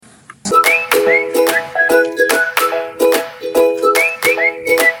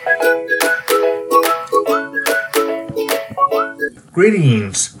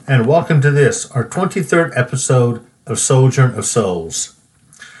Greetings and welcome to this, our 23rd episode of Sojourn of Souls.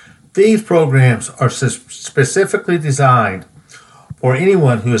 These programs are specifically designed for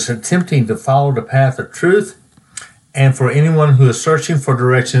anyone who is attempting to follow the path of truth and for anyone who is searching for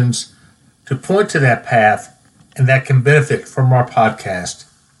directions to point to that path and that can benefit from our podcast.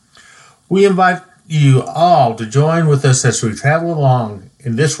 We invite you all to join with us as we travel along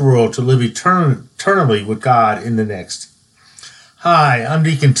in this world to live eternally with God in the next. Hi, I'm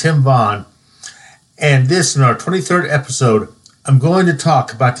Deacon Tim Vaughn, and this in our 23rd episode, I'm going to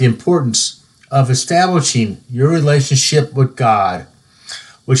talk about the importance of establishing your relationship with God,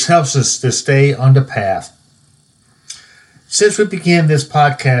 which helps us to stay on the path. Since we began this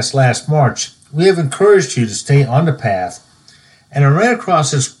podcast last March, we have encouraged you to stay on the path, and I ran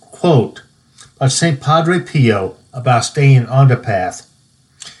across this quote by St. Padre Pio about staying on the path.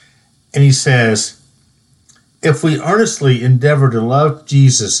 And he says, "If we earnestly endeavor to love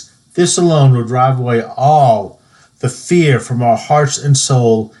Jesus, this alone will drive away all the fear from our hearts and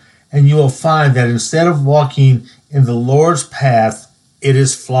soul, and you will find that instead of walking in the Lord's path, it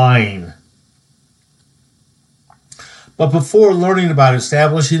is flying." But before learning about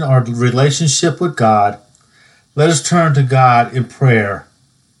establishing our relationship with God, let us turn to God in prayer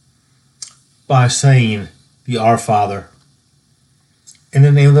by saying the Our Father. In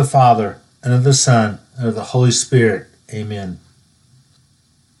the name of the Father, and of the Son, and of the Holy Spirit. Amen.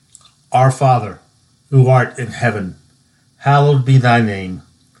 Our Father, who art in heaven, hallowed be thy name.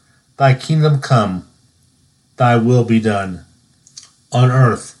 Thy kingdom come, thy will be done, on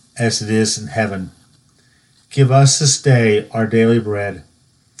earth as it is in heaven. Give us this day our daily bread,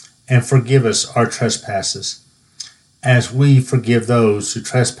 and forgive us our trespasses, as we forgive those who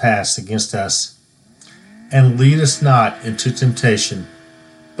trespass against us. And lead us not into temptation,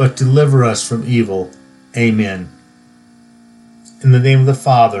 but deliver us from evil. Amen. In the name of the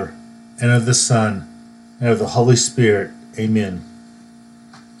Father, and of the Son, and of the Holy Spirit. Amen.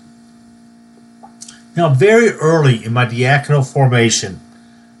 Now, very early in my diaconal formation,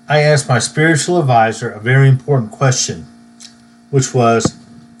 I asked my spiritual advisor a very important question, which was,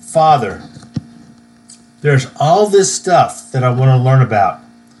 "Father, there's all this stuff that I want to learn about.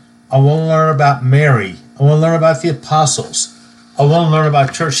 I want to learn about Mary. I want to learn about the apostles. I want to learn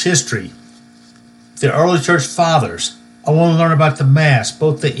about church history, the early church fathers. I want to learn about the Mass,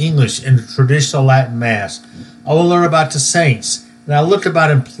 both the English and the traditional Latin Mass. I want to learn about the saints." And I looked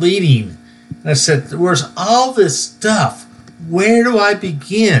about him pleading, and I said, "Where's all this stuff? Where do I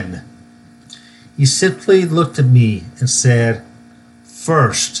begin?" He simply looked at me and said,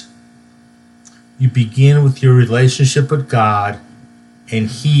 "First, you begin with your relationship with God, and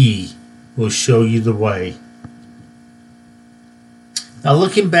He will show you the way." Now,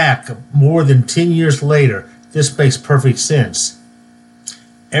 looking back more than 10 years later, this makes perfect sense.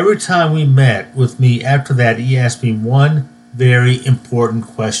 Every time we met with me after that, he asked me one very important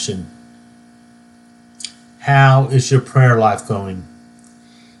question. "How is your prayer life going?"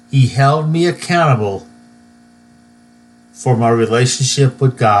 He held me accountable for my relationship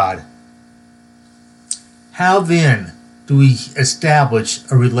with God. How then do we establish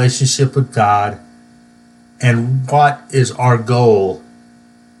a relationship with God, and what is our goal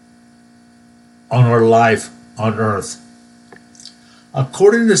on our life on earth?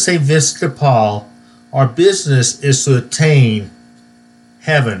 According to St. Vincent de Paul, our business is to attain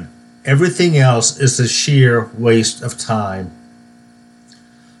heaven. Everything else is a sheer waste of time.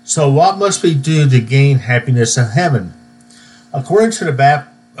 So what must we do to gain happiness in heaven? According to the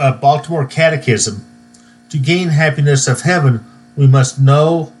Baltimore Catechism, to gain happiness of heaven, we must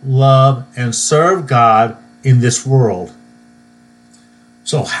know, love, and serve God in this world.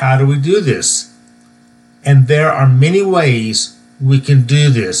 So how do we do this? And there are many ways we can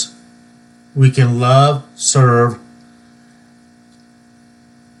do this. We can love, serve.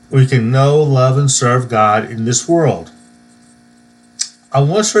 We can know, love, and serve God in this world. I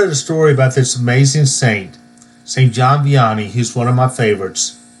once read a story about this amazing saint, St. John Vianney, who's one of my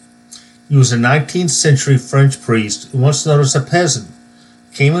favorites. He was a 19th century French priest who once noticed a peasant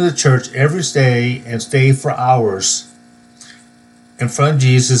came into church every day and stayed for hours in front of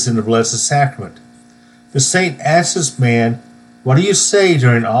Jesus in the Blessed Sacrament. The saint asked this man, "What do you say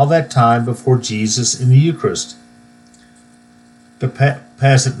during all that time before Jesus in the Eucharist?" The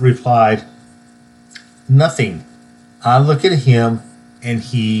peasant replied, "Nothing. I look at him and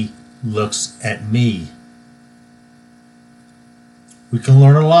he looks at me." We can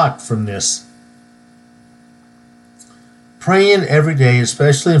learn a lot from this. Praying every day,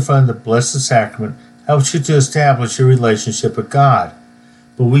 especially in front of the Blessed Sacrament, helps you to establish your relationship with God.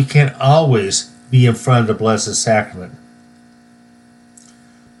 But we can't always be in front of the Blessed Sacrament.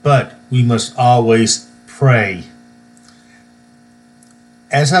 But we must always pray.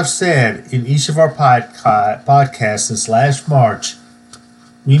 As I've said in each of our podcasts since last March,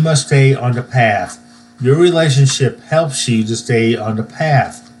 we must stay on the path. Your relationship helps you to stay on the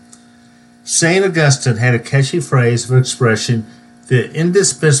path. St. Augustine had a catchy phrase of expression, the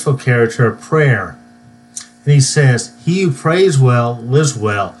indispensable character of prayer. And he says, he who prays well lives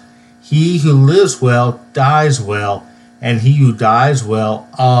well. He who lives well dies well. And he who dies well,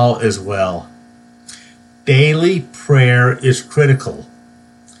 all is well. Daily prayer is critical.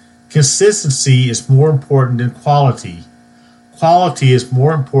 Consistency is more important than quality. Quality is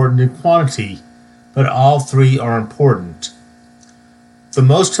more important than quantity, but all three are important. The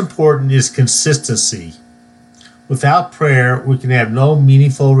most important is consistency. Without prayer, we can have no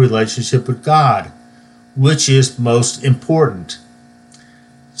meaningful relationship with God, which is most important.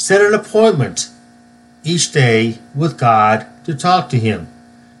 Set an appointment each day with God to talk to Him.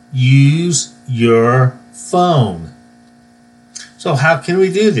 Use your phone. So how can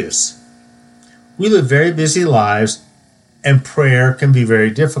we do this? We live very busy lives, and prayer can be very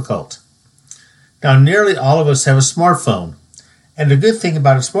difficult. Now, nearly all of us have a smartphone. And the good thing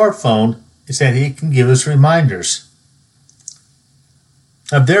about a smartphone is that it can give us reminders.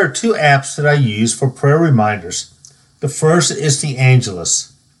 Now, there are two apps that I use for prayer reminders. The first is the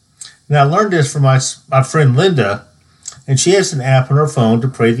Angelus. And I learned this from my friend Linda, and she has an app on her phone to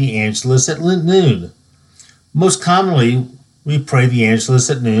pray the Angelus at noon. Most commonly, we pray the Angelus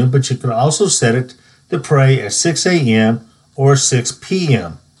at noon, but you can also set it to pray at 6 a.m. or 6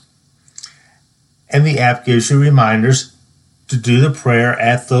 p.m. And the app gives you reminders to do the prayer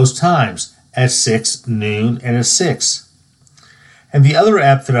at those times, at 6, noon, and at 6. And the other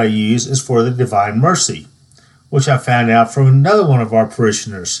app that I use is for the Divine Mercy, which I found out from another one of our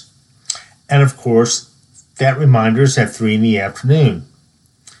parishioners. And of course, that reminder is at 3 in the afternoon.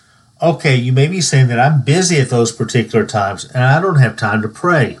 Okay, you may be saying that I'm busy at those particular times and I don't have time to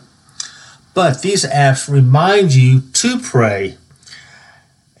pray. But these apps remind you to pray.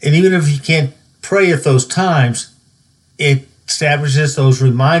 And even if you can't pray at those times, it establishes those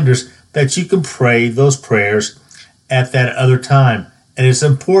reminders that you can pray those prayers at that other time. And it's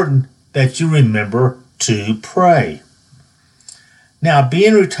important that you remember to pray. Now,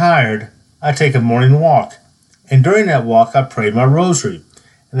 being retired, I take a morning walk. And during that walk, I pray my rosary.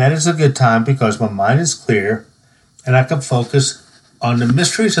 And that is a good time because my mind is clear and I can focus on the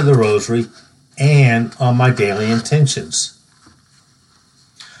mysteries of the rosary and on my daily intentions.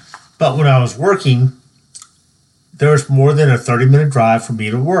 But when I was working, there was more than a 30-minute drive for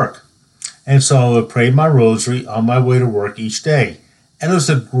me to work. And so I would pray my rosary on my way to work each day. And it was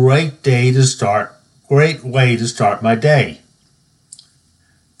a great way to start my day.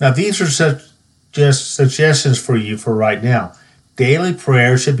 Now, these are just suggestions for you for right now. Daily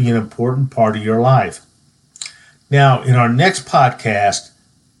prayer should be an important part of your life. Now, in our next podcast,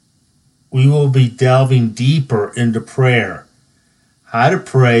 we will be delving deeper into prayer, how to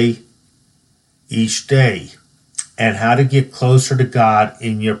pray each day, and how to get closer to God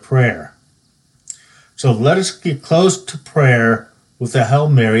in your prayer. So let us get close to prayer with the Hail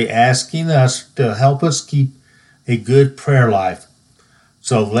Mary, asking us to help us keep a good prayer life.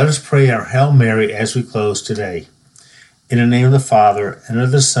 So let us pray our Hail Mary as we close today. In the name of the Father, and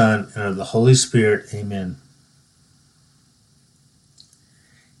of the Son, and of the Holy Spirit. Amen.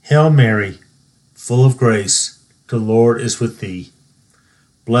 Hail Mary, full of grace, the Lord is with thee.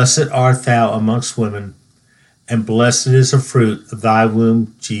 Blessed art thou amongst women, and blessed is the fruit of thy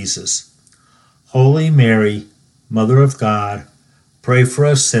womb, Jesus. Holy Mary, Mother of God, pray for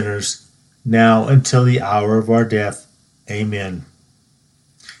us sinners, now and till the hour of our death. Amen.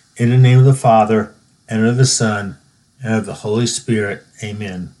 In the name of the Father, and of the Son, and of the Holy Spirit.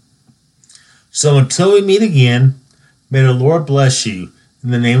 Amen. So until we meet again, may the Lord bless you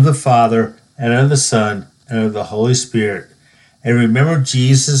in the name of the Father, and of the Son, and of the Holy Spirit. And remember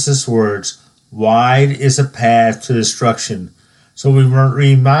Jesus' words, wide is a path to destruction. So we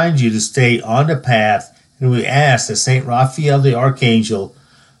remind you to stay on the path, and we ask that St. Raphael the Archangel,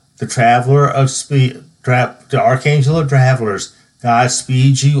 the Archangel of Travelers, God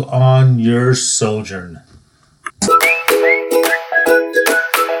speed you on your sojourn.